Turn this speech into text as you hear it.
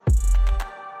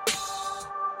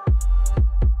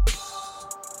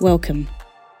Welcome.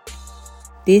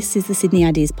 This is the Sydney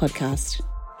Ideas Podcast,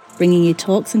 bringing you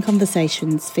talks and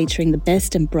conversations featuring the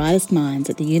best and brightest minds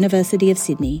at the University of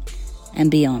Sydney and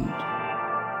beyond.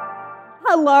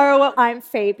 Hello, I'm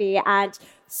Phoebe and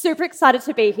super excited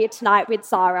to be here tonight with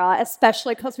Zara,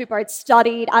 especially because we both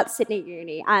studied at Sydney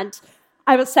Uni. And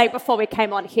I was saying before we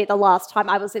came on here, the last time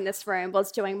I was in this room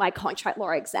was doing my contract law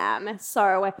exam.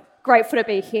 So grateful to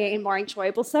be here in more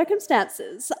enjoyable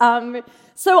circumstances.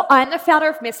 So I'm the founder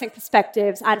of Missing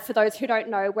Perspectives, and for those who don't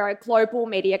know, we're a global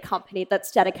media company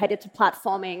that's dedicated to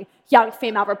platforming young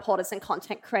female reporters and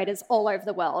content creators all over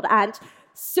the world. And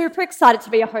super excited to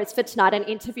be a host for tonight and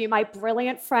interview my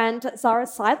brilliant friend, Zara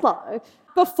Seidler.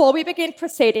 Before we begin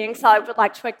proceedings, I would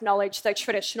like to acknowledge the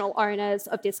traditional owners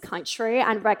of this country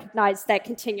and recognise their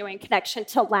continuing connection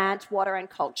to land, water and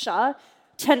culture.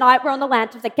 Tonight, we're on the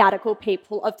land of the Gadigal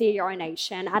people of the Eora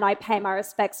Nation, and I pay my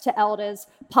respects to elders,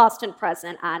 past and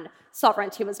present, and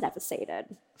sovereignty was never ceded.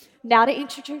 Now to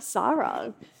introduce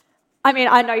Zara. I mean,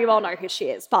 I know you all know who she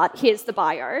is, but here's the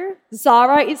bio.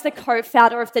 Zara is the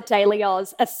co-founder of The Daily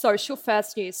Oz, a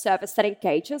social-first news service that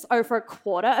engages over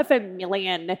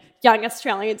 250,000 young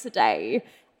Australians a day.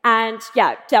 And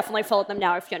yeah, definitely follow them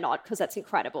now if you're not, because that's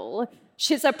incredible.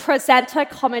 She's a presenter,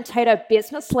 commentator,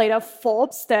 business leader,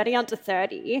 Forbes 30 Under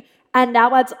 30, and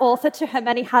now adds author to her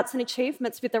many hats and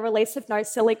achievements with the release of No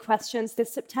Silly Questions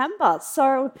this September.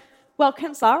 So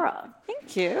welcome, Zara.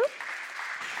 Thank you.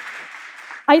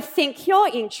 I think your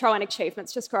intro and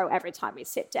achievements just grow every time you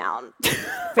sit down.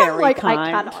 Very kind.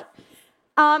 I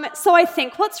cannot. So I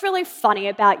think what's really funny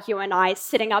about you and I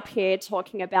sitting up here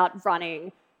talking about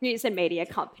running news and media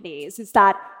companies is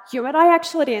that you and I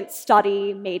actually didn't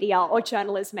study media or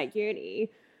journalism at uni.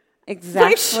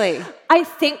 Exactly. Which I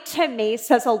think to me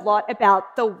says a lot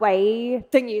about the way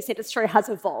the news industry has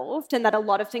evolved, and that a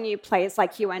lot of the new players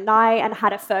like you and I and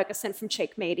Hannah Ferguson from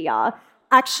Cheek Media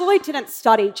actually didn't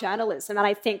study journalism, and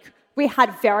I think we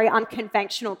had very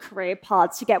unconventional career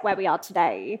paths to get where we are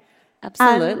today.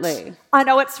 Absolutely. And I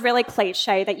know it's really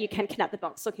cliche that you can connect the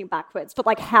dots looking backwards, but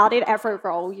like, how did every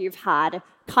role you've had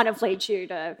kind of lead you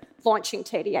to launching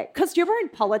TDA? Because you were in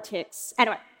politics.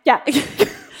 Anyway, yeah.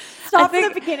 Start from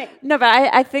the beginning. No, but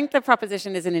I think the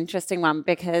proposition is an interesting one,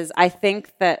 because I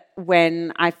think that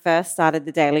when I first started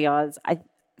the Daily Oz, I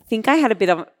think I had a bit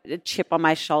of a chip on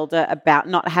my shoulder about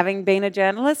not having been a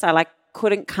journalist. I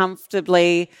couldn't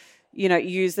comfortably,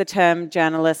 use the term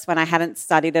journalist when I hadn't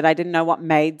studied it. I didn't know what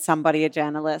made somebody a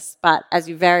journalist. But as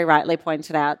you very rightly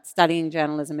pointed out, studying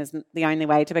journalism isn't the only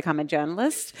way to become a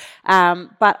journalist.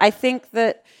 But I think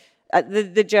that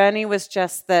the journey was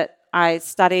just that I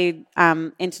studied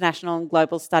international and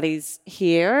global studies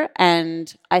here,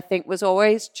 and I think was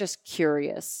always just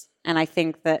curious. And I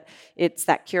think that it's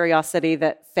that curiosity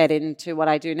that fed into what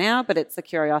I do now, but it's the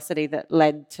curiosity that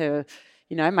led to,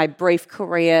 my brief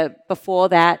career before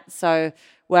that. So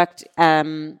worked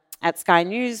at Sky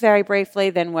News very briefly,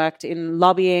 then worked in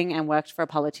lobbying and worked for a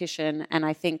politician. And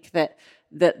I think that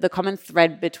the common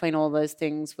thread between all those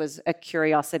things was a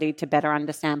curiosity to better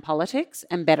understand politics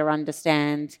and better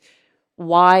understand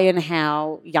why and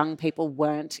how young people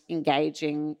weren't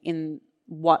engaging in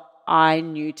what I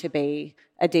knew to be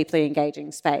a deeply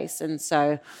engaging space. And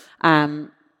so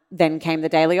then came the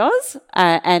Daily Oz,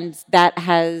 and that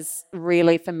has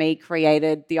really, for me,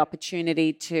 created the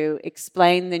opportunity to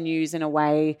explain the news in a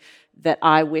way that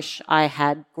I wish I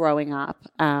had growing up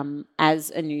as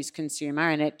a news consumer.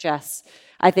 And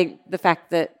I think the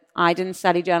fact that I didn't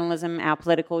study journalism, our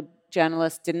political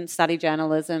journalist didn't study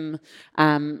journalism,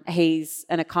 he's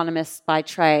an economist by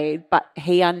trade, but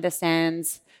he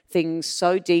understands things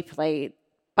so deeply,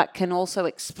 but can also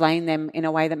explain them in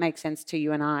a way that makes sense to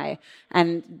you and I.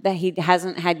 And that he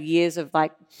hasn't had years of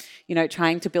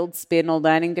trying to build spin or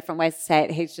learning different ways to say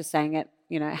it. He's just saying it,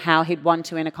 how he'd want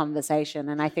to in a conversation.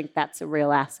 And I think that's a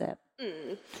real asset.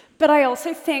 But I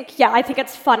also think, I think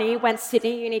it's funny when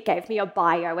Sydney Uni gave me a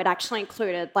bio, it actually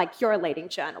included, you're a leading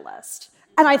journalist.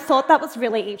 And I thought that was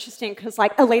really interesting because,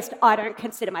 at least I don't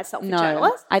consider myself a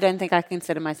journalist. I don't think I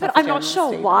consider myself a journalist. But I'm not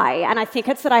sure either. Why. And I think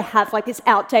it's that I have, this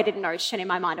outdated notion in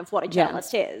my mind of what a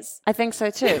journalist is. I think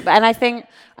so too. And I think,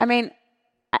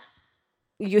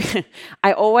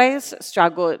 I always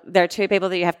struggle. There are two people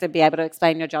that you have to be able to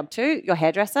explain your job to, your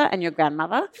hairdresser and your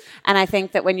grandmother. And I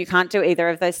think that when you can't do either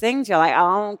of those things, you're like,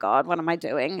 oh, God, what am I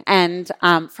doing? And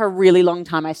for a really long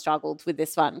time, I struggled with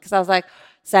this one because I was like,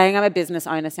 saying I'm a business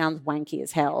owner sounds wanky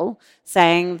as hell.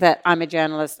 Saying that I'm a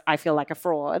journalist, I feel like a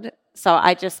fraud. So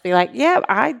I just be like, yeah,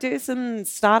 I do some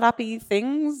startup-y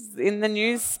things in the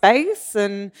news space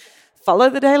and follow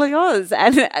the Daily Oz.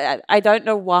 And I don't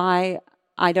know why.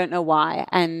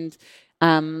 And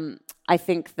I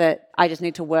think that I just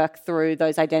need to work through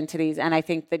those identities, and I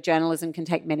think that journalism can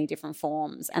take many different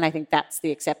forms, and I think that's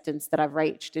the acceptance that I've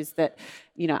reached, is that,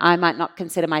 you know, I might not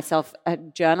consider myself a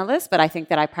journalist, but I think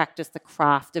that I practice the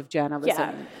craft of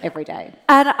journalism every day.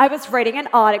 And I was reading an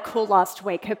article last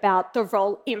week about the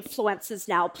role influencers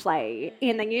now play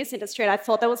in the news industry, and I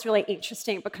thought that was really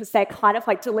interesting because they're kind of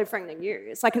like delivering the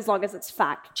news, like as long as it's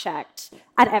fact-checked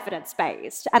and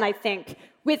evidence-based. And I think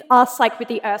with us, like with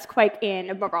the earthquake in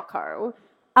Morocco,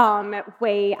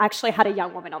 we actually had a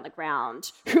young woman on the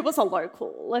ground who was a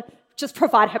local just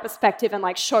provide her perspective and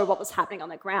like show what was happening on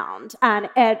the ground. And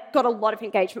it got a lot of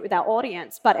engagement with our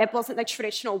audience, but it wasn't the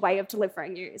traditional way of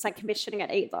delivering news and commissioning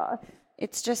it either.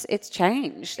 It's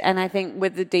changed. And I think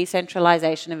with the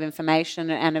decentralization of information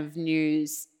and of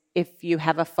news, if you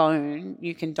have a phone,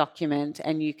 you can document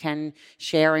and you can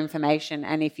share information.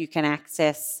 And if you can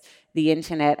access the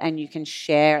internet and you can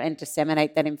share and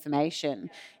disseminate that information,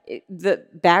 the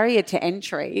barrier to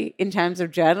entry in terms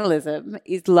of journalism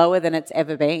is lower than it's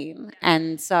ever been.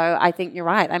 And so I think you're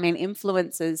right. I mean,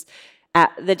 influencers,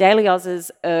 the Daily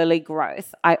Oz's early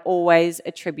growth, I always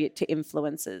attribute to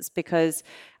influencers, because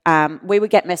we would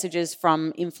get messages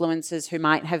from influencers who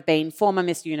might have been former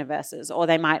Miss Universes, or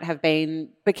they might have been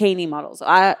bikini models,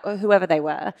 or whoever they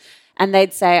were. And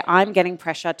they'd say, I'm getting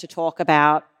pressure to talk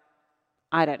about,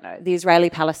 I don't know, the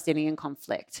Israeli-Palestinian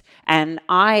conflict, and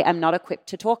I am not equipped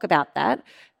to talk about that.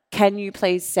 Can you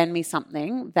please send me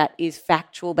something that is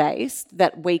factual based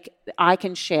that I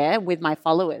can share with my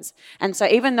followers? And so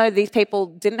even though these people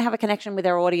didn't have a connection with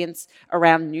their audience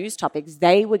around news topics,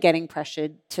 they were getting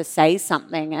pressured to say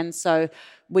something. And so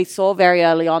we saw very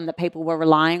early on that people were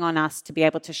relying on us to be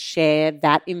able to share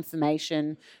that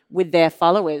information with their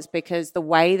followers, because the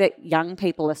way that young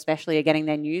people especially are getting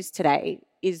their news today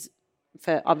is,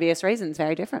 for obvious reasons,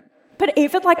 very different. But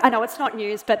even like, I know it's not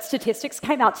news, but statistics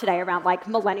came out today around like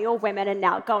millennial women are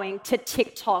now going to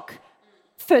TikTok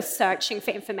for searching for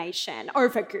information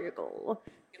over Google,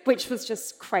 which was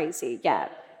just crazy, yeah.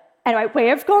 Anyway, we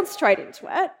have gone straight into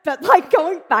it, but like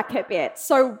going back a bit.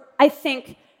 So I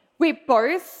think we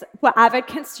both were avid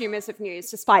consumers of news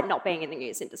despite not being in the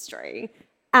news industry.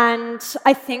 And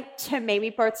I think to me, we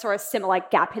both saw a similar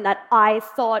gap in that I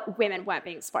thought women weren't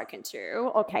being spoken to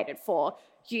or catered for.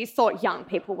 You thought young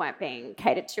people weren't being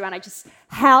catered to. And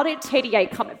how did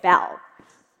TDA come about?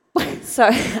 So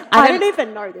I don't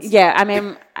even know this. Yeah, I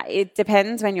mean, it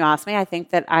depends when you ask me. I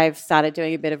think that I've started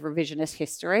doing a bit of revisionist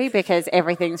history because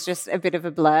everything's just a bit of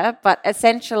a blur. But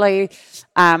essentially,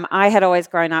 I had always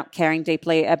grown up caring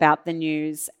deeply about the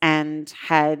news and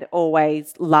had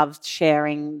always loved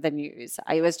sharing the news.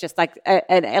 It was just like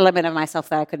an element of myself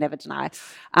that I could never deny.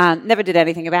 Never did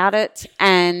anything about it.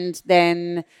 And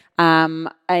then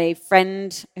a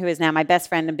friend who is now my best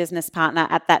friend and business partner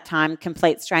at that time,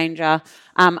 complete stranger,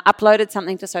 uploaded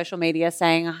something to social media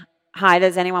saying, hi,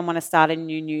 does anyone want to start a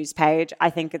new news page? I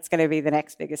think it's going to be the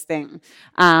next biggest thing.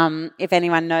 If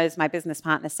anyone knows my business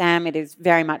partner, Sam, it is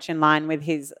very much in line with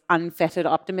his unfettered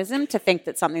optimism to think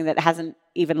that something that hasn't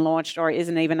even launched or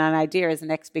isn't even an idea is the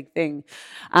next big thing.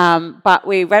 But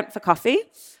we went for coffee,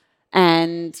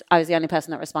 and I was the only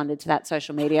person that responded to that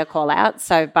social media call out.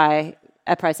 So by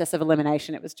a process of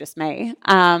elimination, it was just me.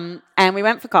 And we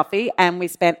went for coffee and we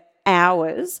spent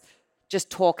hours just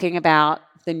talking about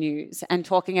the news and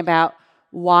talking about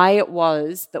why it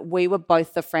was that we were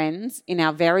both the friends in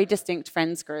our very distinct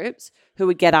friends groups who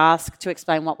would get asked to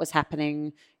explain what was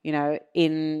happening, you know,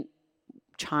 in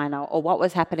China or what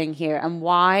was happening here, and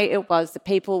why it was that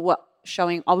people were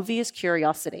showing obvious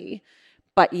curiosity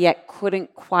but yet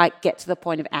couldn't quite get to the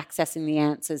point of accessing the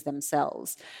answers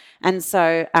themselves. And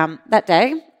so that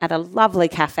day, at a lovely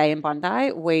cafe in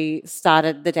Bondi, we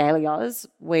started the Daily Oz.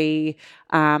 We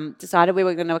decided we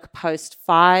were going to post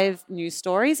 5 news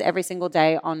stories every single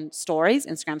day on stories,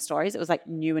 Instagram stories. It was like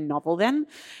new and novel then.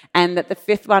 And that the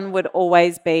 5th one would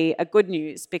always be a good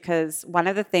news, because one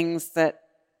of the things that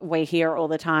we hear all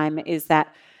the time is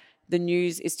that the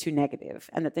news is too negative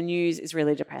and that the news is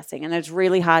really depressing and it's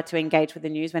really hard to engage with the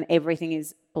news when everything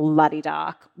is bloody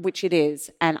dark, which it is,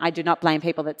 and I do not blame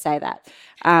people that say that.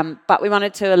 But we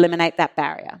wanted to eliminate that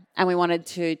barrier and we wanted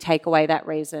to take away that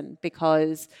reason,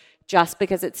 because just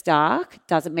because it's dark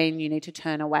doesn't mean you need to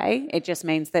turn away. It just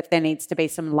means that there needs to be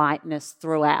some lightness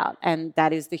throughout, and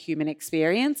that is the human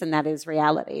experience and that is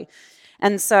reality.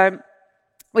 And so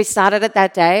we started it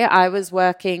that day. I was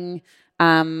working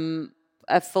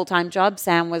a full-time job.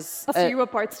 Sam was... So you were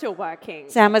both still working?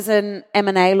 Sam was an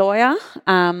M&A lawyer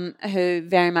who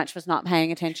very much was not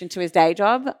paying attention to his day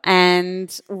job,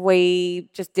 and we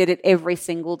just did it every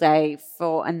single day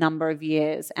for a number of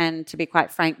years. And to be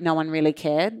quite frank, no one really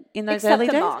cared in those early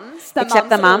days. Except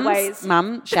the mums.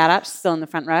 Mum, shout out, she's still in the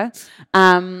front row.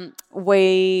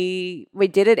 We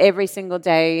did it every single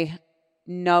day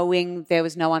knowing there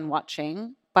was no one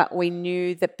watching, but we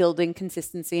knew that building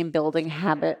consistency and building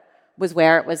habit was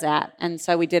where it was at. And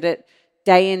so we did it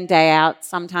day in, day out.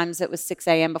 Sometimes it was 6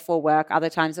 a.m. before work. Other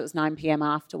times it was 9 p.m.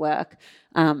 after work.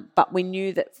 But we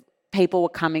knew that people were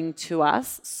coming to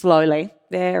us slowly,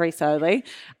 very slowly,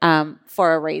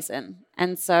 for a reason.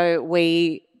 And so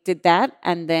we did that,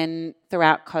 and then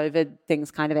throughout COVID,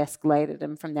 things kind of escalated,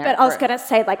 and from there. But I was going to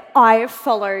say, I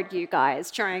followed you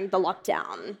guys during the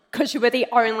lockdown because you were the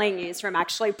only newsroom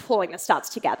actually pulling the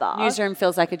stats together. Newsroom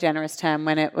feels like a generous term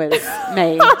when it was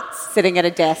me sitting at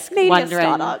a desk,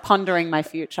 pondering my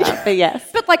future. But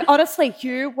yes. But honestly,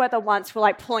 you were the ones who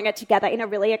were pulling it together in a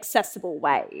really accessible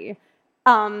way.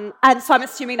 And so I'm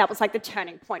assuming that was the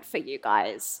turning point for you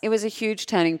guys. It was a huge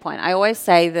turning point. I always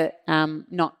say that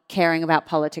not caring about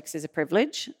politics is a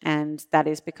privilege, and that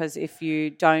is because if you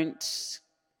don't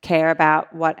care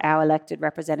about what our elected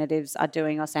representatives are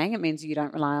doing or saying, it means you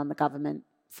don't rely on the government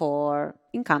for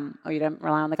income, or you don't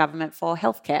rely on the government for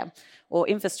healthcare or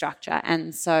infrastructure.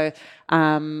 And so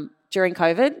during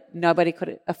COVID, nobody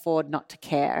could afford not to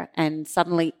care, and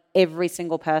suddenly every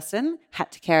single person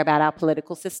had to care about our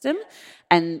political system,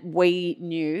 and we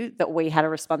knew that we had a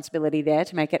responsibility there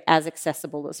to make it as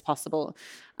accessible as possible.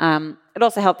 It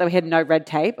also helped that we had no red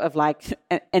tape of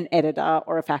an editor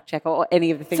or a fact checker or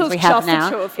any of the things we have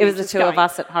now. It was the two of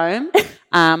us at home.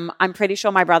 I'm pretty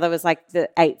sure my brother was the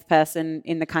 8th person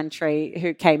in the country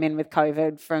who came in with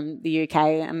COVID from the UK,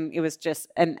 and it was just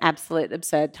an absolute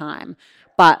absurd time.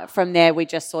 But from there, we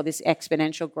just saw this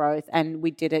exponential growth, and we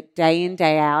did it day in,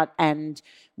 day out, and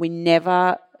we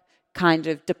never kind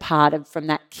of departed from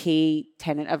that key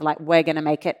tenet of we're going to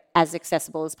make it as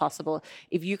accessible as possible.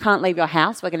 If you can't leave your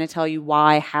house, we're going to tell you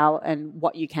why, how, and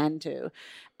what you can do.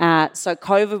 So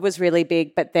COVID was really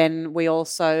big, but then we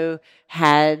also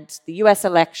had the US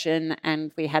election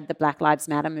and we had the Black Lives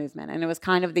Matter movement. And it was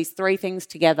kind of these three things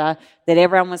together that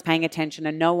everyone was paying attention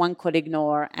and no one could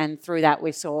ignore. And through that,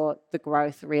 we saw the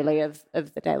growth really of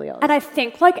the Daily Oz. And I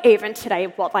think even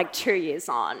today, 2 years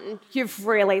on, you've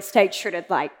really stayed true to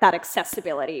that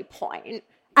accessibility point.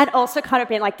 And also kind of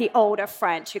been the older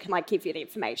friend who can give you the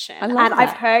information. I love that.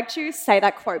 I've heard you say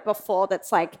that quote before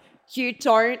that's you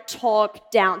don't talk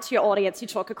down to your audience, you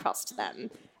talk across to them.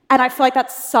 And I feel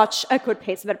that's such a good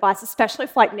piece of advice, especially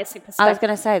for missing perspectives. I was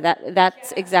going to say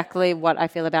that's exactly what I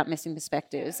feel about missing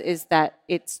perspectives, is that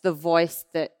it's the voice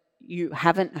that you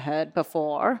haven't heard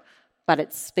before, but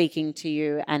it's speaking to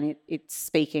you, and it's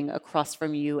speaking across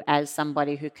from you as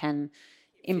somebody who can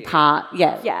impart.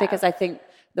 Yeah, because I think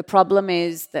the problem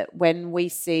is that when we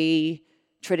see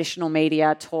traditional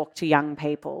media talk to young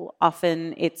people,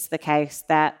 often it's the case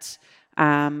that,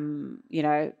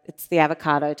 it's the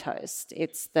avocado toast.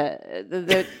 It's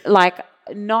the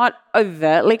not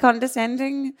overtly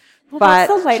condescending, but that's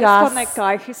the latest one, that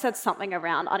guy who said something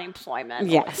around unemployment.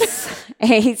 Yes.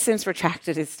 He's since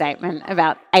retracted his statement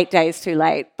about 8 days too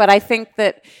late. But I think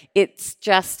that it's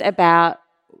just about,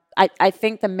 I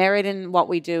think the merit in what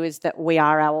we do is that we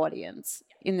are our audience.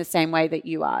 In the same way that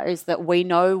you are, is that we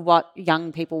know what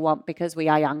young people want because we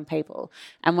are young people.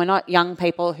 And we're not young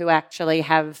people who actually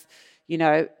have,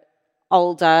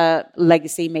 older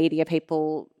legacy media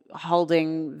people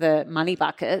holding the money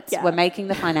buckets. Yeah. We're making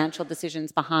the financial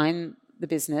decisions behind the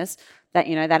business that,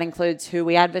 that includes who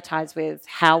we advertise with,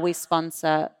 how we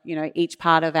sponsor, each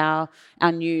part of our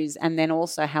news, and then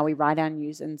also how we write our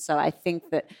news. And so I think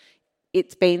that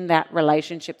it's been that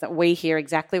relationship that we hear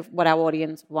exactly what our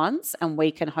audience wants, and we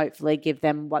can hopefully give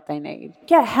them what they need.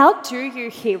 Yeah, how do you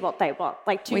hear what they want?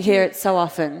 We hear it so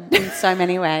often in so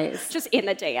many ways. Just in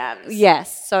the DMs.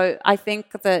 Yes. So I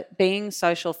think that being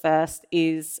social first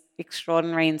is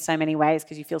extraordinary in so many ways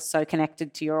because you feel so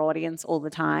connected to your audience all the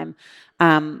time.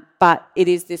 But it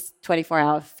is this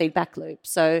 24-hour feedback loop.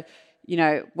 So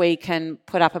we can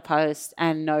put up a post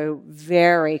and know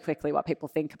very quickly what people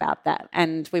think about that.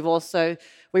 And we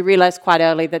realised quite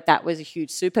early that was a huge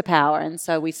superpower. And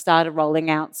so we started rolling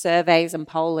out surveys and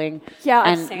polling. Yeah,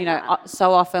 and, I've seen that.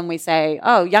 So often we say,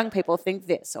 oh, young people think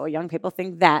this or young people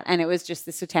think that. And it was just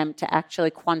this attempt to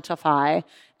actually quantify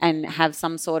and have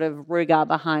some sort of rigor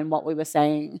behind what we were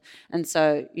saying. And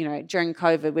so, during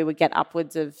COVID, we would get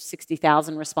upwards of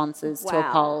 60,000 responses to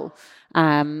a poll.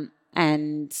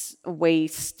 And we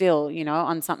still,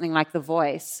 on something like The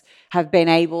Voice, have been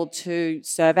able to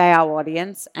survey our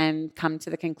audience and come to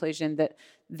the conclusion that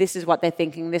this is what they're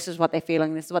thinking, this is what they're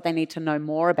feeling, this is what they need to know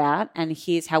more about, and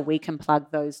here's how we can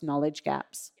plug those knowledge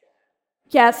gaps.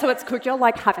 Yeah, so it's good you're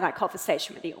having that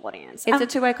conversation with the audience. It's a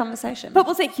two-way conversation. But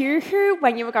was it you who,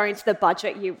 when you were going to the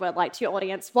budget, you were to your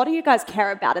audience, what do you guys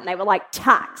care about? And they were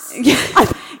tax.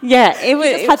 Yeah, it was.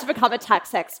 You just had to become a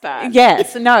tax expert.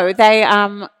 Yes, no,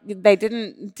 they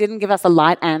didn't give us a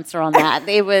light answer on that.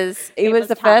 It was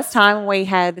the first time we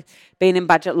had been in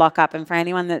budget lockup, and for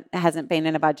anyone that hasn't been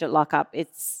in a budget lockup,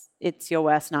 it's your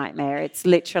worst nightmare. It's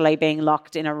literally being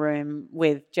locked in a room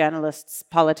with journalists,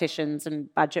 politicians,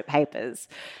 and budget papers.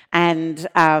 And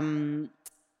the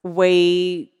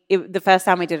first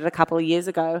time we did it a couple of years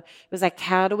ago, it was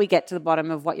how do we get to the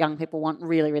bottom of what young people want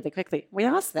really, really quickly? We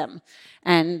asked them.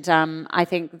 And I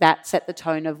think that set the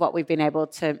tone of what we've been able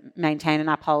to maintain and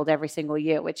uphold every single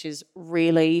year, which is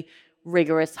really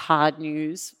rigorous, hard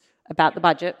news about the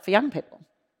budget for young people.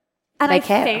 And I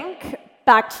think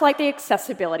back to the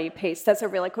accessibility piece, there's a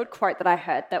really good quote that I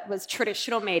heard that was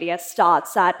traditional media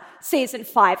starts at season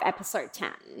 5, episode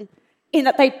 10, in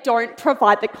that they don't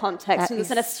provide the context and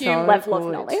there's an assumed level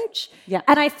of knowledge. Yeah.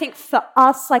 And I think for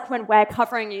us, when we're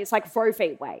covering news like Roe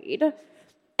v. Wade,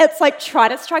 it's try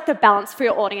to strike the balance for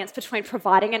your audience between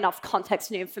providing enough context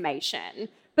and information,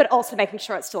 but also making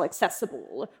sure it's still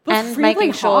accessible. And really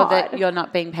making sure that you're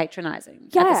not being patronising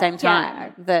at the same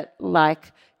time.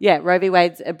 Yeah. Roe v.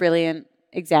 Wade's a brilliant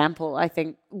example. I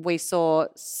think we saw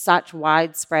such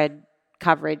widespread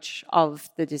coverage of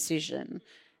the decision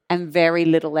and very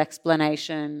little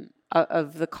explanation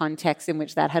of the context in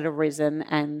which that had arisen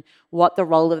and what the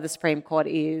role of the Supreme Court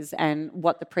is and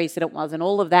what the precedent was and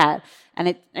all of that. And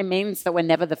it means that we're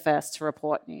never the first to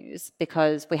report news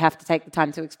because we have to take the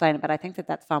time to explain it. But I think that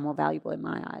that's far more valuable in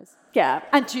my eyes. Yeah.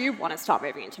 And do you want to start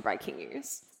moving into breaking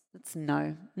news? It's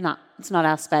not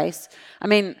our space. I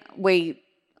mean, we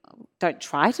don't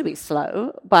try to be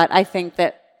slow, but I think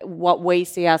that what we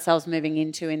see ourselves moving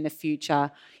into in the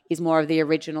future is more of the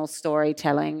original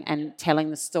storytelling and telling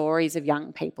the stories of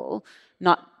young people,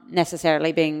 not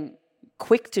necessarily being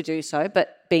quick to do so,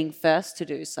 but being first to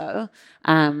do so.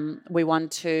 We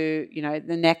want to,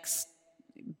 the next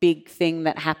big thing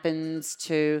that happens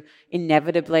to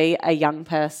inevitably a young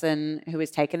person who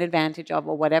is taken advantage of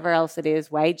or whatever else it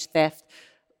is, wage theft,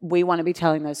 we want to be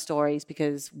telling those stories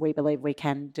because we believe we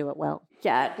can do it well.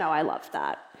 Yeah, no, I love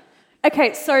that.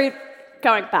 Okay, so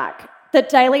going back, the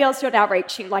Daily Oz, you're now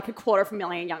reaching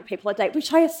 250,000 young people a day,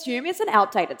 which I assume is an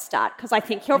outdated stat because I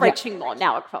think you're reaching more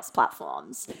now across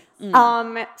platforms.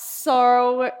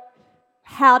 So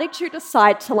how did you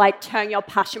decide to turn your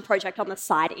passion project on the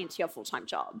side into your full-time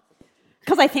job?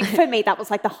 Because I think for me that was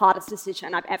the hardest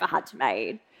decision I've ever had to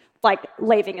make,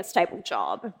 leaving a stable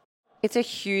job. It's a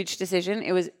huge decision.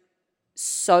 It was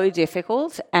so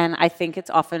difficult, and I think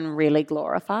it's often really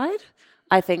glorified.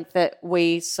 I think that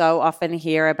we so often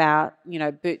hear about,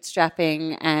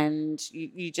 bootstrapping and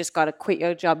you just got to quit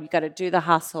your job, you got to do the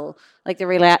hustle. The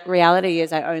reality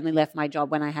is I only left my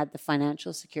job when I had the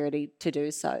financial security to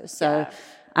do so. So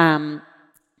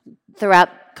throughout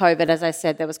COVID, as I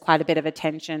said, there was quite a bit of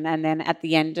attention. And then at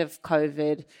the end of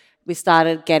COVID, we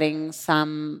started getting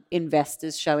some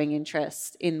investors showing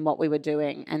interest in what we were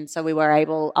doing. And so we were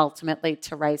able ultimately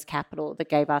to raise capital that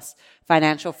gave us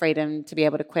financial freedom to be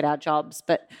able to quit our jobs.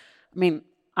 But I mean,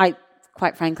 I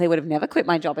quite frankly would have never quit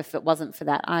my job if it wasn't for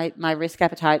that. My risk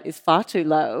appetite is far too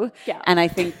low. Yeah. And I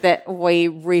think that we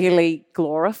really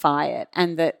glorify it,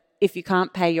 and that if you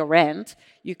can't pay your rent,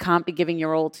 you can't be giving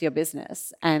your all to your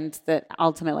business. And that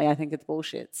ultimately I think it's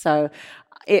bullshit. So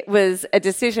it was a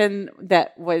decision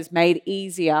that was made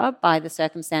easier by the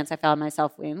circumstance I found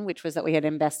myself in, which was that we had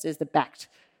investors that backed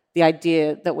the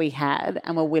idea that we had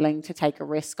and were willing to take a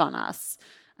risk on us.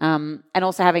 And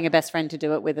also having a best friend to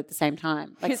do it with at the same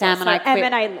time. Who's Sam and I quit.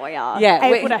 M&A lawyer. Yeah,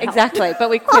 exactly.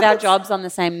 But we quit our jobs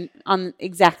on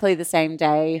exactly the same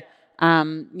day.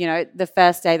 The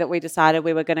first day that we decided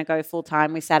we were going to go full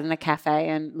time, we sat in a cafe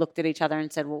and looked at each other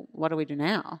and said, "Well, what do we do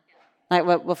now?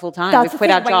 We're full time. We've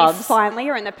quit our jobs. When you finally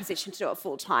are in the position to do it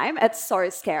full time, it's so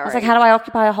scary." I was how do I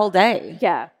occupy a whole day?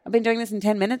 Yeah, I've been doing this in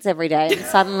 10 minutes every day, and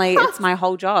suddenly it's my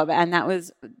whole job, and that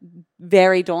was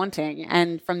very daunting.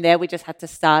 And from there, we just had to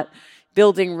start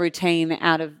building routine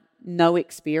out of no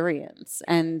experience,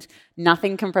 and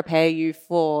nothing can prepare you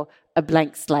for a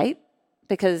blank slate.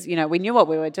 Because, we knew what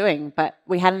we were doing, but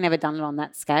we hadn't ever done it on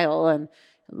that scale, and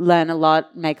learn a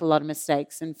lot, make a lot of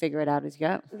mistakes, and figure it out as you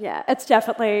go. Yeah, it's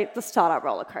definitely the startup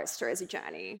roller coaster is a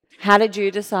journey. How did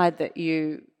you decide that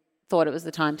you thought it was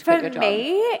the time to quit your job? For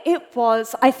me, it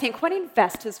was, I think, when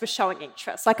investors were showing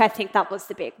interest. Like, I think that was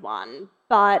the big one.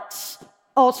 But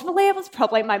ultimately, it was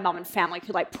probably my mum and family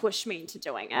who, like, pushed me into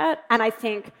doing it. And I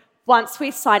think once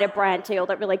we signed a brand deal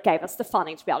that really gave us the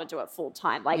funding to be able to do it full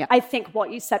time, like, I think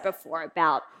what you said before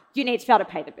about you need to be able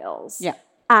to pay the bills. Yeah.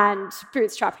 And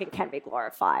bootstrapping can be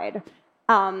glorified.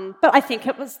 But I think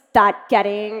it was that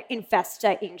getting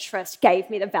investor interest gave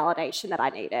me the validation that I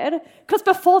needed. Because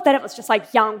before then, it was just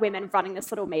like young women running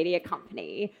this little media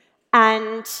company.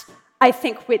 And I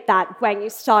think with that, when you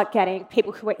start getting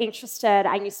people who are interested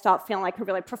and you start feeling like a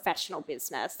really professional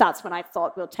business, that's when I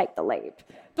thought we'll take the leap.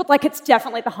 But like, it's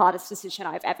definitely the hardest decision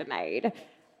I've ever made.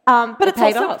 But it's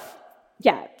paid also off.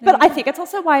 Yeah, but I think it's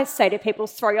also why I say to people,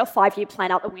 throw your 5-year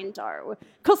plan out the window.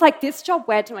 Because like this job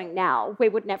we're doing now, we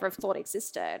would never have thought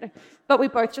existed. But we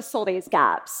both just saw these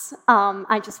gaps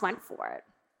and just went for it.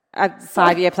 A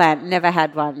 5-year plan, never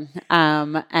had one.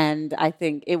 And I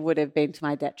think it would have been to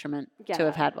my detriment to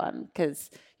have had one, because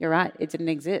you're right, it didn't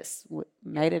exist.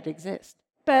 Made it exist.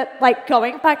 But like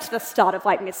going back to the start of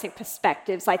like missing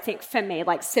perspectives, I think for me,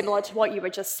 like similar to what you were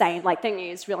just saying, like the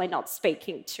news really not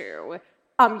speaking to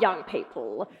young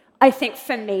people. I think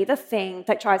for me, the thing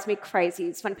that drives me crazy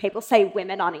is when people say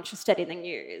women aren't interested in the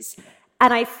news.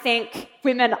 And I think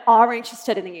women are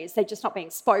interested in the news. They're just not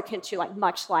being spoken to, like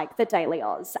much like the Daily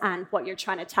Oz and what you're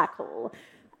trying to tackle.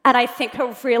 And I think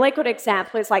a really good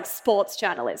example is like sports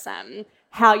journalism,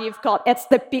 how you've got, it's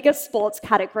the biggest sports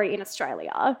category in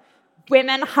Australia.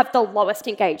 Women have the lowest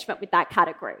engagement with that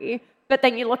category. But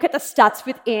then you look at the stats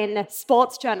within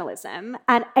sports journalism,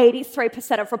 and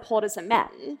 83% of reporters are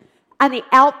men. And the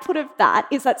output of that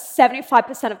is that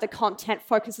 75% of the content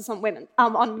focuses on women,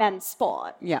 on men's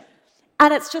sport. Yeah.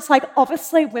 And it's just like,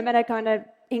 obviously, women are going to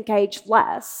engage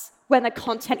less when the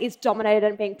content is dominated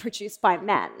and being produced by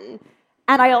men.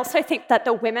 And I also think that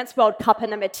the Women's World Cup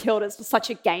and the Matildas was such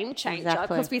a game changer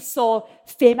because we saw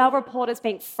female reporters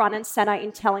being front and center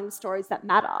in telling the stories that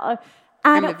matter.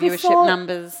 And the viewership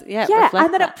numbers, reflect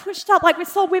and then that. it pushed up, like we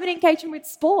saw women engaging with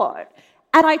sport.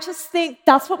 And I just think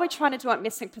that's what we're trying to do at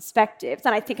Missing Perspectives.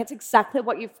 And I think it's exactly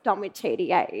what you've done with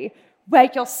TDA, where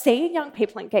you're seeing young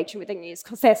people engaging with the news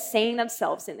because they're seeing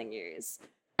themselves in the news.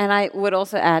 And I would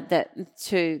also add that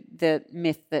to the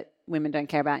myth that women don't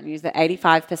care about news, that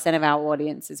 85% of our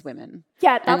audience is women.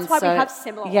 Yeah, that's why we have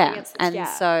similar audiences.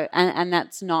 And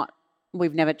that's not,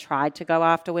 we've never tried to go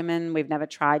after women. We've never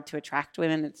tried to attract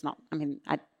women. It's not, I mean,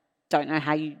 I don't know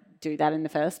how you do that in the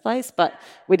first place, but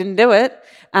we didn't do it.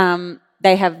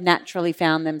 They have naturally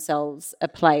found themselves a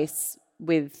place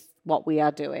with what we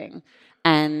are doing.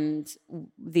 And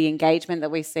the engagement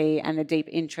that we see and the deep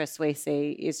interest we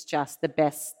see is just the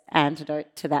best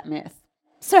antidote to that myth.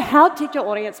 So how did your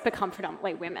audience become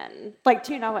predominantly women? Like,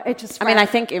 do you know, it just... I mean, I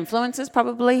think influencers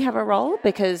probably have a role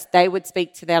because they would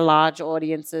speak to their large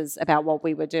audiences about what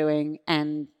we were doing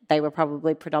and they were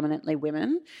probably predominantly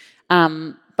women.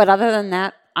 But other than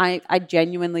that, I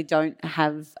genuinely don't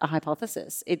have a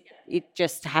hypothesis. It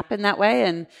just happened that way.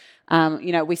 And,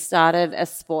 we started a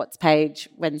sports page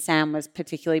when Sam was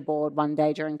particularly bored one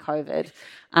day during COVID,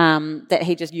 that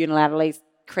he just unilaterally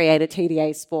created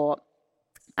TDA Sport.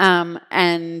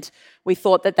 And we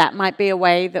thought that might be a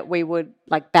way that we would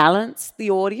like balance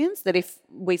the audience, that if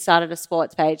we started a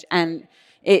sports page and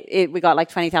we got like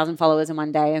 20,000 followers in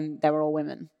one day and they were all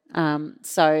women.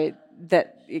 So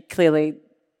that clearly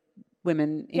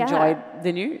women enjoyed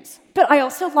the news. But I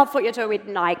also love what you're doing with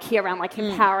Nike around like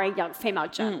empowering young female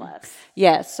journalists.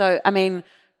 Yeah. So, I mean,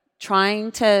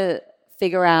 trying to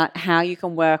figure out how you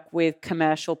can work with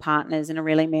commercial partners in a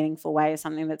really meaningful way is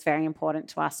something that's very important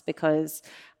to us because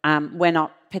we're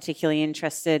not particularly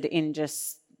interested in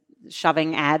just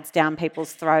shoving ads down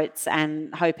people's throats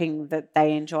and hoping that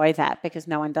they enjoy that because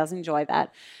no one does enjoy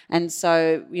that. And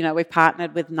so, we've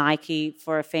partnered with Nike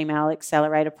for a female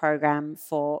accelerator program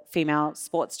for female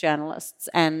sports journalists.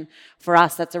 And for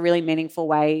us, that's a really meaningful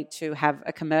way to have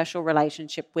a commercial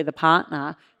relationship with a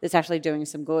partner that's actually doing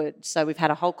some good. So we've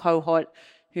had a whole cohort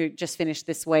who just finished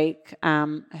this week,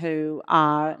 who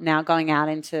are now going out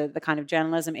into the kind of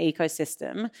journalism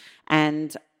ecosystem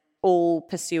and all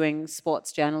pursuing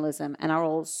sports journalism and are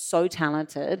all so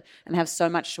talented and have so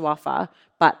much to offer,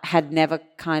 but had never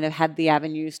kind of had the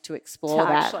avenues to explore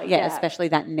that. Especially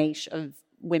that niche of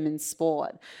women's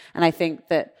sport. And I think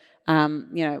that,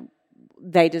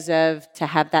 they deserve to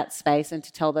have that space and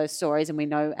to tell those stories. And we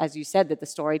know, as you said, that the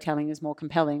storytelling is more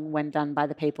compelling when done by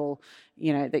the people,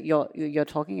 that you're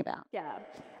talking about. Yeah.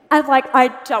 And like, I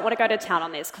don't want to go to town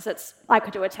on this because I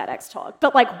could do a TEDx talk,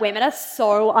 but like women are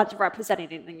so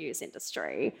underrepresented in the news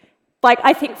industry. Like,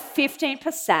 I think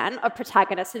 15% of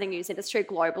protagonists in the news industry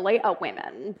globally are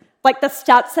women. Like, the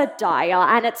stats are dire,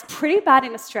 and it's pretty bad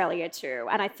in Australia too.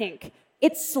 And I think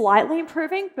it's slightly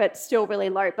improving, but still really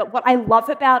low. But what I love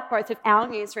about both of our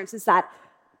newsrooms is that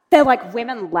they're like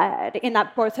women-led, in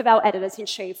that both of our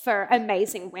editors-in-chief are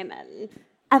amazing women.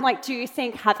 And like, do you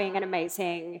think having an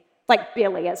amazing, like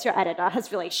Billy as your editor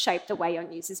has really shaped the way your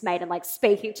news is made and like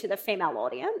speaking to the female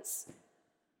audience?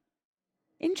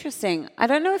 Interesting. I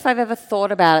don't know if I've ever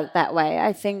thought about it that way.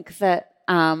 I think that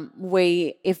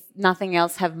we, if nothing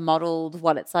else, have modelled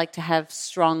what it's like to have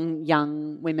strong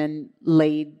young women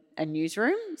lead a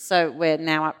newsroom. So we're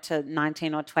now up to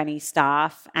 19 or 20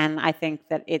 staff, and I think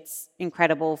that it's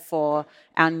incredible for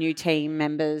our new team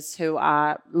members who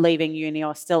are leaving uni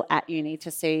or still at uni to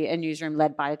see a newsroom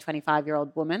led by a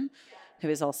 25-year-old woman who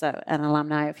is also an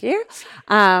alumni of here.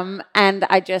 And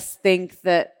I just think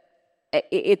that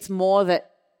it's more that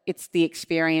it's the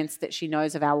experience that she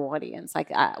knows of our audience. Like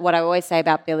what I always say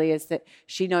about Billy is that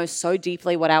she knows so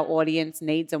deeply what our audience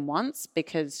needs and wants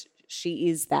because she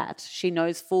is that. She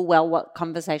knows full well what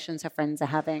conversations her friends are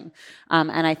having.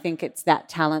 And I think it's that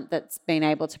talent that's been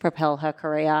able to propel her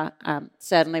career,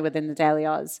 certainly within the Daily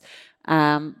Oz.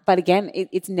 But again,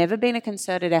 it's never been a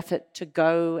concerted effort to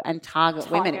go and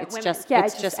target women. It's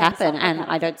just happened, and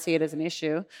I don't see it as an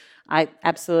issue. I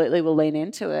absolutely will lean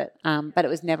into it, but it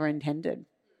was never intended.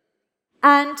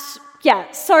 And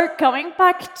yeah, so going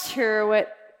back to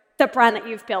the brand that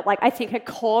you've built, like I think a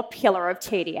core pillar of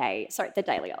TDA, sorry, the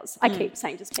Daily Oz, I keep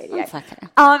saying just TDA. Okay.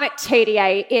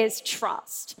 TDA is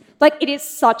trust. Like it is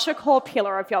such a core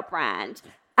pillar of your brand.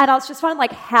 And I was just wondering,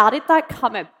 like, how did that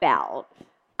come about?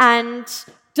 And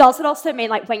does it also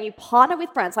mean, like, when you partner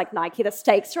with brands like Nike, the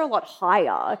stakes are a lot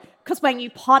higher? Because when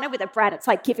you partner with a brand, it's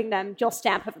like giving them your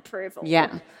stamp of approval.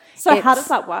 Yeah. So how does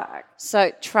that work?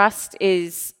 So trust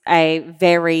is a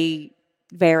very,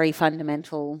 very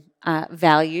fundamental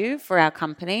value for our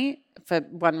company for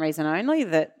one reason only,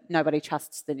 that nobody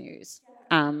trusts the news.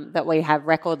 That we have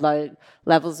record low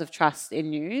levels of trust in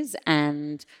news,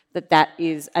 and that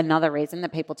is another reason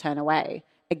that people turn away.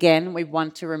 Again, we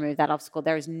want to remove that obstacle.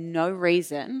 There is no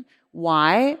reason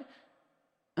why,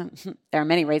 there are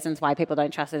many reasons why people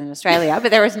don't trust it in Australia,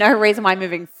 but there is no reason why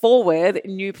moving forward,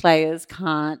 new players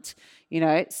can't,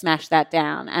 smash that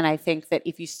down. And I think that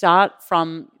if you start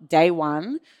from day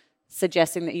one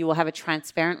suggesting that you will have a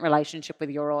transparent relationship with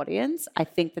your audience, I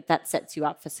think that sets you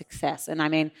up for success. And I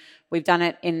mean, we've done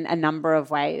it in a number of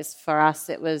ways. For us,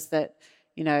 it was that,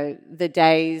 the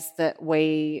days that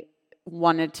we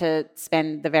wanted to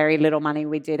spend the very little money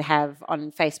we did have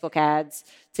on Facebook ads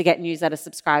to get newsletter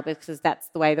subscribers, because that's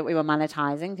the way that we were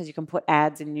monetizing, because you can put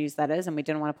ads in newsletters, and we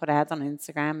didn't want to put ads on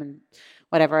Instagram and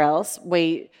whatever else.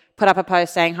 We put up a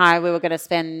post saying, hi, we were going to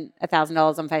spend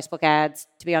 $1,000 on Facebook ads.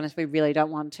 To be honest, we really don't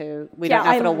want to. We don't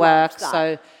know if it'll work.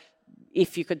 So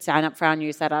if you could sign up for our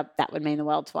newsletter, that would mean the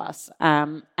world to us.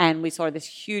 And we saw this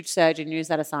huge surge in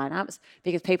newsletter signups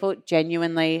because people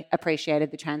genuinely appreciated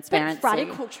the transparency. But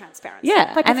radical transparency.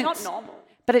 Yeah. Like, it's not normal.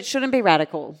 But it shouldn't be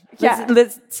radical. Yeah.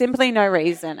 There's simply no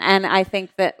reason. And I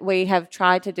think that we have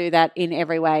tried to do that in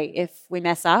every way. If we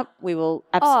mess up, we will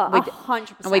absolutely.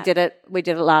 100%. And we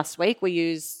did it last week. We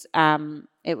used,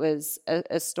 it was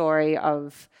a story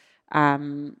of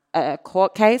a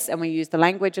court case, and we used the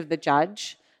language of the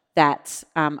judge that,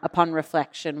 upon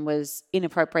reflection, was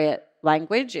inappropriate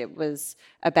language. It was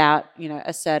about,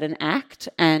 a certain act,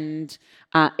 and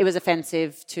it was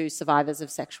offensive to survivors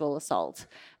of sexual assault.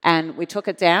 And we took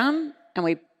it down and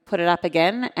we put it up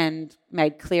again and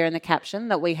made clear in the caption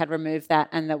that we had removed that,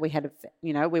 and that we had,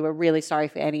 we were really sorry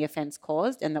for any offence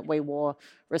caused, and that we wore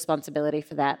responsibility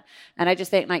for that. And I just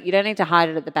think, like, you don't need to hide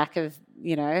it at the back of,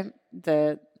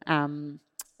 the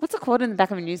what's it called in the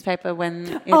back of a newspaper when?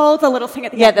 The little thing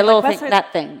at the end. Yeah, the little thing,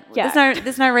 that thing. Yeah.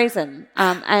 There's no reason.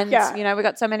 We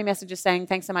got so many messages saying,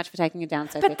 thanks so much for taking it down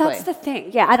so quickly. But that's the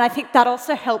thing, yeah. And I think that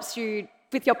also helps you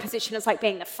with your position as, like,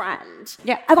 being the friend.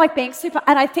 Yeah. And, like, being super,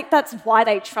 and I think that's why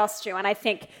they trust you. And I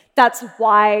think that's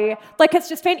why, like, it's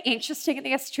just been interesting in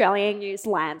the Australian news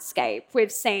landscape.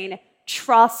 We've seen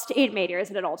trust in media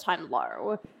is at an all-time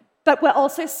low. But we're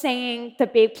also seeing the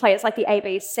big players like the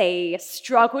ABC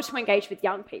struggle to engage with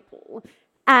young people.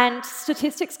 And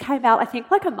statistics came out, I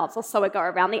think, like a month or so ago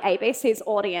around the ABC's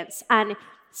audience. And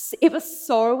it was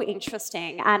so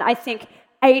interesting. And I think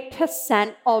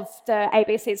 8% of the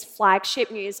ABC's flagship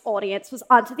news audience was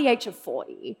under the age of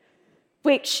 40,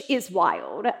 which is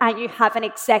wild. And you have an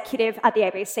executive at the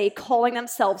ABC calling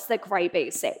themselves the Grey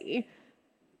BC.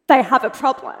 They have a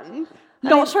problem.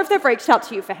 Not sure if they've reached out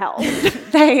to you for help.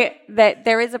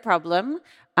 There is a problem,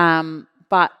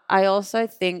 but I also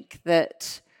think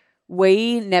that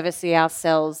we never see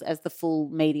ourselves as the full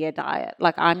media diet.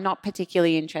 Like, I'm not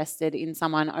particularly interested in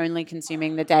someone only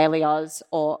consuming the Daily Oz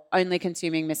or only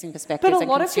consuming Missing Perspectives But a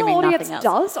lot and of your consuming audience nothing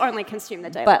else. does only consume the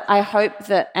Daily But Oz. I hope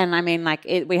that, and I mean, like,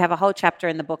 we have a whole chapter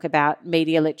in the book about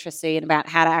media literacy and about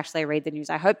how to actually read the news.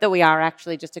 I hope that we are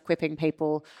actually just equipping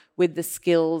people with the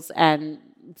skills and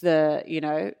the, you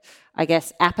know, I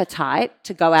guess, appetite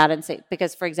to go out and see.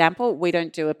 Because, for example, we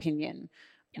don't do opinion.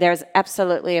 There's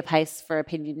absolutely a place for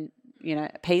opinion, you know,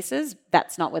 pieces.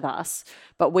 That's not with us.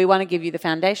 But we want to give you the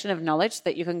foundation of knowledge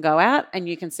that you can go out and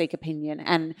you can seek opinion.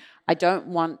 And I don't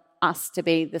want us to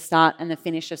be the start and the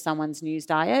finish of someone's news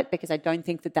diet, because I don't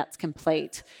think that that's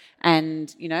complete.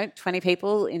 And, you know, 20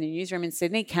 people in the newsroom in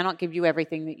Sydney cannot give you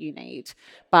everything that you need.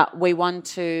 But we want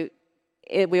to,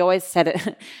 we always said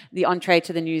it, the entree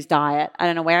to the news diet. I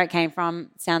don't know where it came from.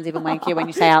 It sounds even wankier when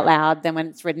you say out loud than when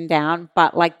it's written down.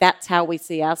 But like, that's how we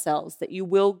see ourselves, that you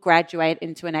will graduate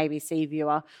into an ABC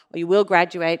viewer, or you will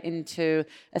graduate into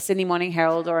a Sydney Morning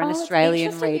Herald or an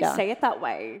Australian it's reader. You say it that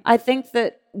way. I think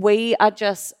that we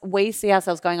see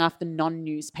ourselves going after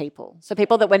non-news people. So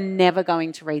people that we're never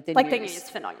going to read the like news. the news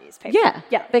for non-news people.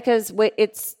 Yeah. Because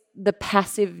it's the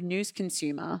passive news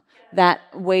consumer that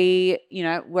we're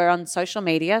on social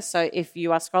media. So if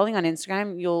you are scrolling on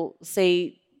Instagram, you'll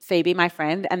see Phoebe, my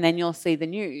friend, and then you'll see the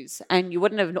news. And you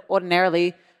wouldn't have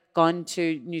ordinarily gone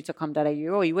to news.com.au,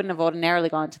 or you wouldn't have ordinarily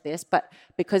gone to this, but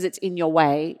because it's in your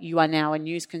way, you are now a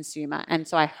news consumer. And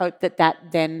so I hope that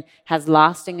then has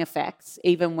lasting effects,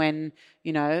 even when,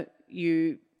 you know,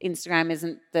 Instagram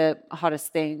isn't the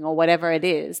hottest thing or whatever it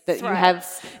is, that you have,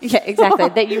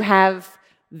 that you have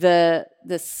the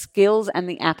skills and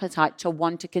the appetite to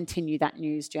want to continue that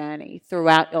news journey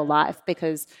throughout your life,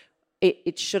 because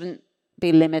it shouldn't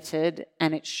be limited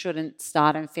and it shouldn't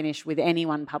start and finish with any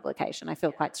one publication. I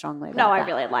feel quite strongly about that. No, I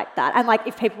really like that. And like,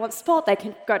 if people want sport, they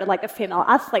can go to like the Female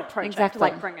Athlete Project to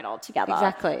like bring it all together.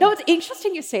 Exactly. No, it's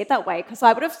interesting you say it that way, because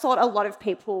I would have thought a lot of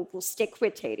people will stick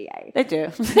with TDA. They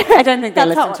do. I don't think they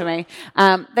listen to me.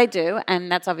 They do,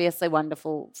 and that's obviously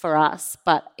wonderful for us.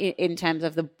 But in terms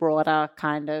of the broader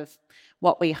kind of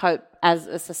what we hope as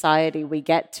a society we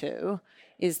get to,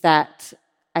 is that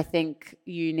I think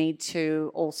you need to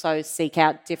also seek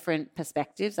out different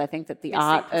perspectives. I think that the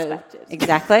art of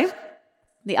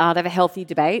a healthy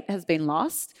debate has been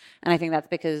lost. And I think that's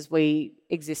because we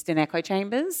exist in echo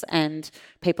chambers and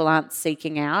people aren't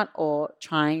seeking out or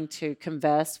trying to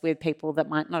converse with people that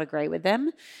might not agree with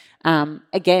them.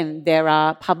 Again, there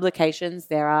are publications,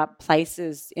 there are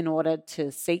places in order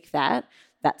to seek that.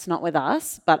 That's not with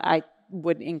us, but I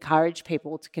would encourage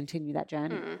people to continue that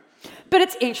journey. But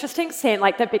it's interesting seeing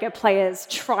like the bigger players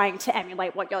trying to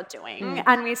emulate what you're doing.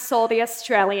 And we saw the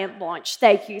Australian launch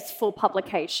their youthful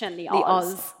publication, the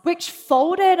Oz, which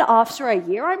folded after a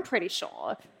year, I'm pretty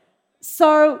sure.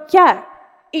 So yeah,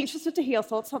 interested to hear your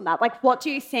thoughts on that. Like, what do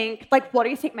you think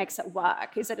makes it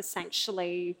work? Is it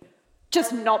essentially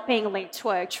just not being linked to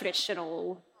a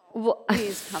traditional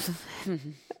news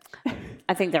company?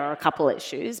 I think there are a couple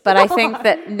issues, but I think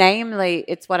that namely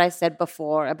it's what I said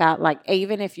before about, like,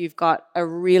 even if you've got a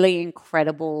really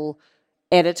incredible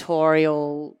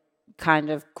editorial kind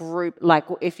of group, like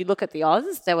if you look at the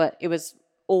Oz, it was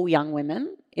all young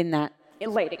women in that.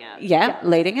 Leading it. Yeah,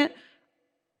 leading it.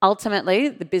 Ultimately,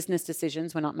 the business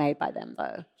decisions were not made by them,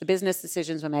 though. The business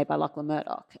decisions were made by Lachlan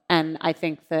Murdoch. And I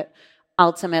think that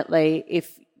ultimately,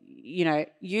 if, you know,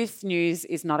 youth news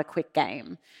is not a quick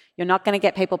game. You're not going to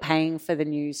get people paying for the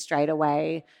news straight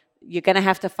away. You're going to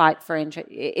have to fight for interest.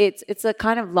 It's a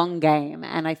kind of long game.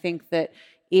 And I think that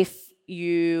if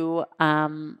you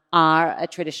are a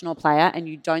traditional player and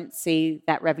you don't see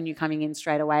that revenue coming in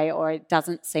straight away, or it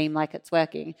doesn't seem like it's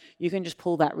working, you can just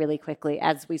pull that really quickly,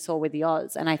 as we saw with the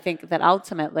Oz. And I think that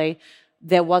ultimately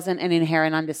there wasn't an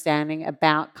inherent understanding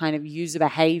about kind of user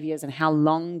behaviours and how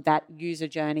long that user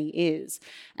journey is.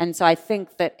 And so I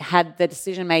think that had the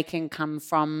decision-making come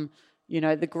from, you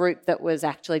know, the group that was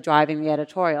actually driving the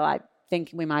editorial, I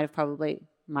think we might have probably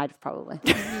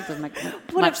it doesn't make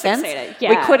much sense. Yeah.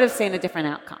 We could have seen a different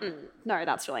outcome. No,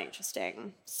 that's really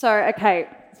interesting. So, okay,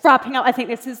 wrapping up, I think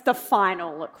this is the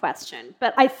final question.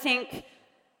 But I think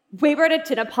we were at a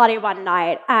dinner party one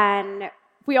night and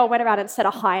we all went around and said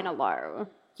a high and a low.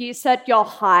 You said your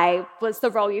high was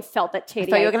the role you felt that TDA... I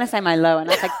thought you were going to say my low, and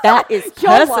I was like, that is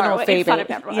personal, Phoebe. In front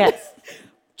of everyone. Yes.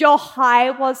 Your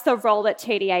high was the role that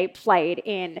TDA played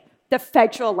in the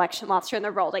federal election last year, and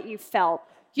the role that you felt...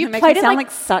 You make me sound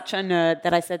like such a nerd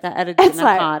that I said that at a dinner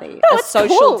party, a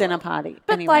social dinner party.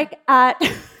 But anyway.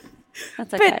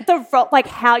 that's okay. But the role, like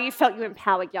how you felt you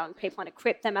empower young people and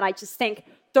equip them, and I just think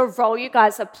the role you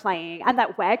guys are playing and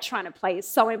that we're trying to play is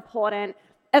so important.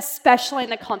 especially in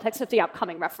the context of the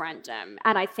upcoming referendum.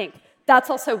 And I think that's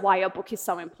also why your book is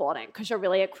so important, because you're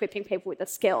really equipping people with the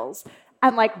skills.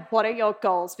 And like, what are your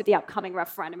goals with the upcoming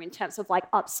referendum in terms of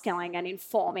like upskilling and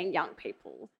informing young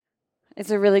people? It's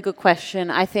a really good question.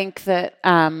 I think that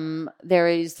there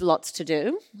is lots to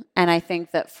do. And I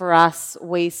think that for us,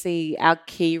 we see our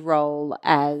key role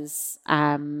as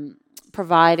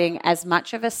providing as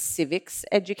much of a civics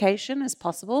education as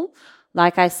possible.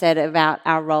 Like I said about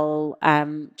our role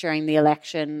during the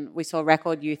election, we saw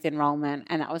record youth enrolment,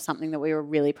 and that was something that we were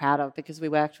really proud of because we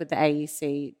worked with the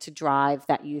AEC to drive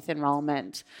that youth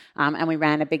enrolment, and we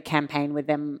ran a big campaign with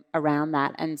them around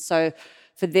that. And so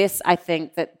for this, I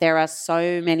think that there are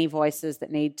so many voices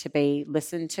that need to be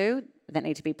listened to, that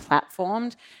need to be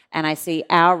platformed, and I see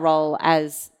our role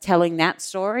as telling that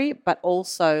story, but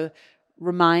also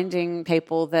reminding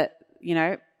people that,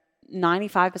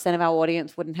 95% of our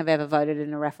audience wouldn't have ever voted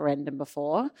in a referendum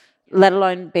before, let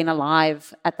alone been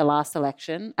alive at the last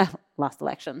referendum.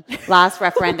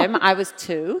 I was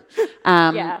 2.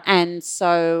 And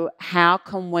so how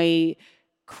can we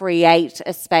create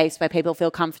a space where people feel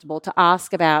comfortable to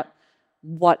ask about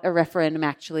what a referendum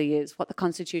actually is, what the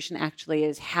Constitution actually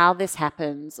is, how this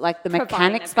happens, like the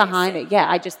mechanics behind it. Yeah,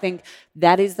 I just think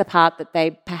that is the part that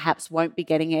they perhaps won't be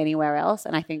getting anywhere else.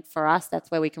 And I think for us,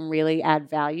 that's where we can really add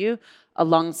value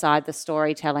alongside the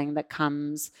storytelling that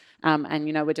comes. And,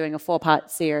 we're doing a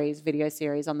 4-part video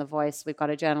series on The Voice. We've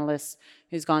got a journalist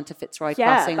who's gone to Fitzroy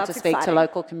Crossing to speak to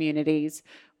local communities.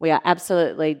 We are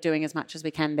absolutely doing as much as we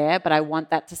can there, but I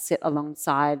want that to sit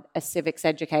alongside a civics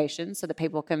education so that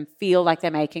people can feel like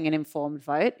they're making an informed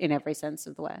vote in every sense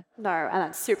of the word. No, and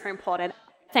that's super important.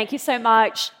 Thank you so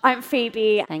much. I'm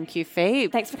Phoebe. Thank you,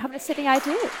 Phoebe. Thanks for coming to Sydney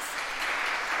Ideas.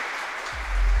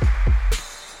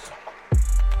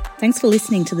 Thanks for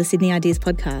listening to the Sydney Ideas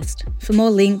podcast. For more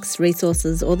links,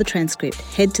 resources, or the transcript,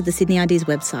 head to the Sydney Ideas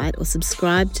website or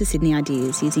subscribe to Sydney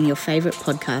Ideas using your favourite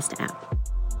podcast app.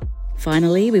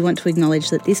 Finally, we want to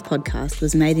acknowledge that this podcast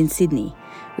was made in Sydney,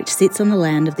 which sits on the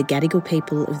land of the Gadigal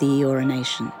people of the Eora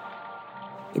Nation.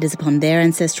 It is upon their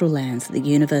ancestral lands that the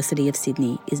University of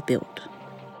Sydney is built.